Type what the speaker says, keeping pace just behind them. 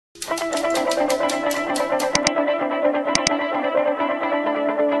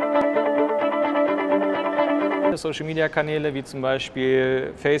Social-Media-Kanäle wie zum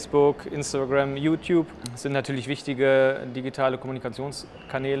Beispiel Facebook, Instagram, YouTube sind natürlich wichtige digitale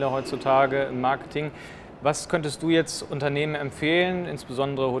Kommunikationskanäle heutzutage im Marketing. Was könntest du jetzt Unternehmen empfehlen,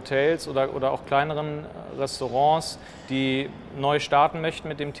 insbesondere Hotels oder auch kleineren Restaurants, die neu starten möchten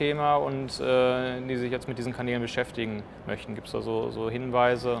mit dem Thema und die sich jetzt mit diesen Kanälen beschäftigen möchten? Gibt es da so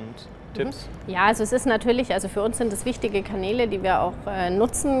Hinweise und Tipps? Ja, also es ist natürlich, also für uns sind es wichtige Kanäle, die wir auch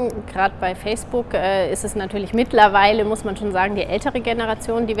nutzen. Gerade bei Facebook ist es natürlich mittlerweile, muss man schon sagen, die ältere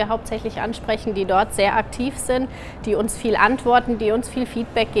Generation, die wir hauptsächlich ansprechen, die dort sehr aktiv sind, die uns viel antworten, die uns viel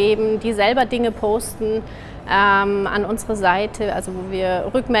Feedback geben, die selber Dinge posten an unsere Seite, also wo wir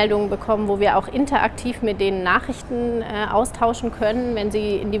Rückmeldungen bekommen, wo wir auch interaktiv mit denen Nachrichten austauschen können, wenn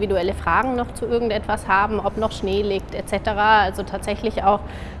sie individuelle Fragen noch zu irgendetwas haben, ob noch Schnee liegt etc. Also tatsächlich auch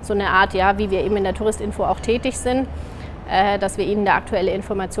so eine Art, ja, wie wir eben in der Touristinfo auch tätig sind, dass wir ihnen da aktuelle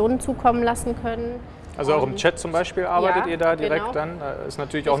Informationen zukommen lassen können. Also auch im Chat zum Beispiel arbeitet ihr da direkt dann? Da ist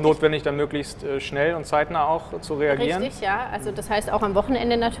natürlich auch notwendig, dann möglichst schnell und zeitnah auch zu reagieren. Richtig, ja. Also das heißt auch am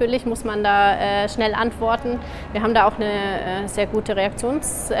Wochenende natürlich muss man da schnell antworten. Wir haben da auch eine sehr gute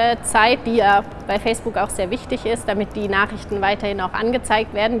Reaktionszeit, die ja bei Facebook auch sehr wichtig ist, damit die Nachrichten weiterhin auch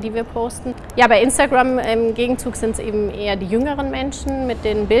angezeigt werden, die wir posten. Ja, bei Instagram im Gegenzug sind es eben eher die jüngeren Menschen, mit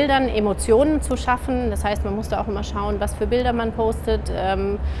den Bildern Emotionen zu schaffen. Das heißt, man muss da auch immer schauen, was für Bilder man postet.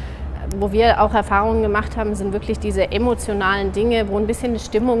 Wo wir auch Erfahrungen gemacht haben, sind wirklich diese emotionalen Dinge, wo ein bisschen eine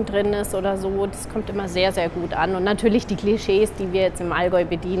Stimmung drin ist oder so. Das kommt immer sehr, sehr gut an. Und natürlich die Klischees, die wir jetzt im Allgäu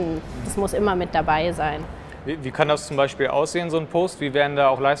bedienen, das muss immer mit dabei sein. Wie kann das zum Beispiel aussehen, so ein Post? Wie werden da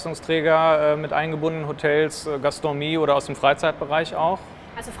auch Leistungsträger mit eingebunden, Hotels, Gastronomie oder aus dem Freizeitbereich auch?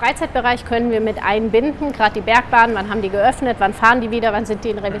 Also Freizeitbereich können wir mit einbinden, gerade die Bergbahnen, wann haben die geöffnet, wann fahren die wieder, wann sind die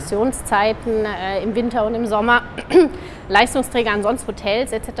in Revisionszeiten, im Winter und im Sommer. Leistungsträger, ansonsten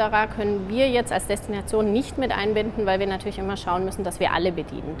Hotels etc. können wir jetzt als Destination nicht mit einbinden, weil wir natürlich immer schauen müssen, dass wir alle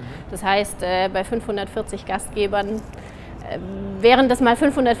bedienen. Das heißt, bei 540 Gastgebern wären das mal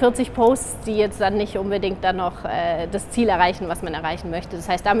 540 Posts, die jetzt dann nicht unbedingt dann noch das Ziel erreichen, was man erreichen möchte. Das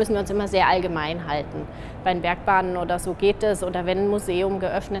heißt, da müssen wir uns immer sehr allgemein halten. Bei den Bergbahnen oder so geht es, oder wenn ein Museum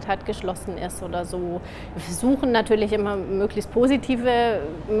geöffnet hat, geschlossen ist oder so. Wir versuchen natürlich immer möglichst positive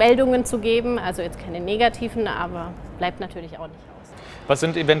Meldungen zu geben, also jetzt keine negativen, aber bleibt natürlich auch nicht aus. Was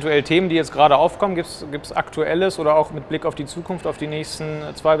sind eventuell Themen, die jetzt gerade aufkommen? Gibt es Aktuelles oder auch mit Blick auf die Zukunft, auf die nächsten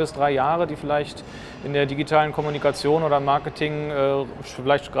 2 bis 3 Jahre, die vielleicht in der digitalen Kommunikation oder Marketing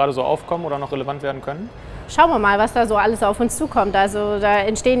vielleicht gerade so aufkommen oder noch relevant werden können? Schauen wir mal, was da so alles auf uns zukommt. Also da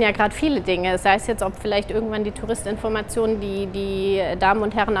entstehen ja gerade viele Dinge. Sei es jetzt, ob vielleicht irgendwann die Touristinformationen, die Damen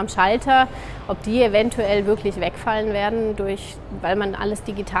und Herren am Schalter, ob die eventuell wirklich wegfallen werden, weil man alles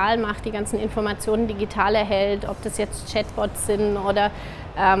digital macht, die ganzen Informationen digital erhält, ob das jetzt Chatbots sind oder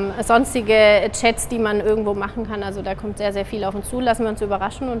sonstige Chats, die man irgendwo machen kann. Also da kommt sehr, sehr viel auf uns zu. Lassen wir uns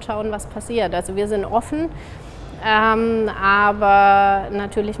überraschen und schauen, was passiert. Also wir sind offen. Aber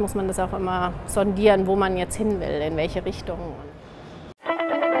natürlich muss man das auch immer sondieren, wo man jetzt hin will, in welche Richtung.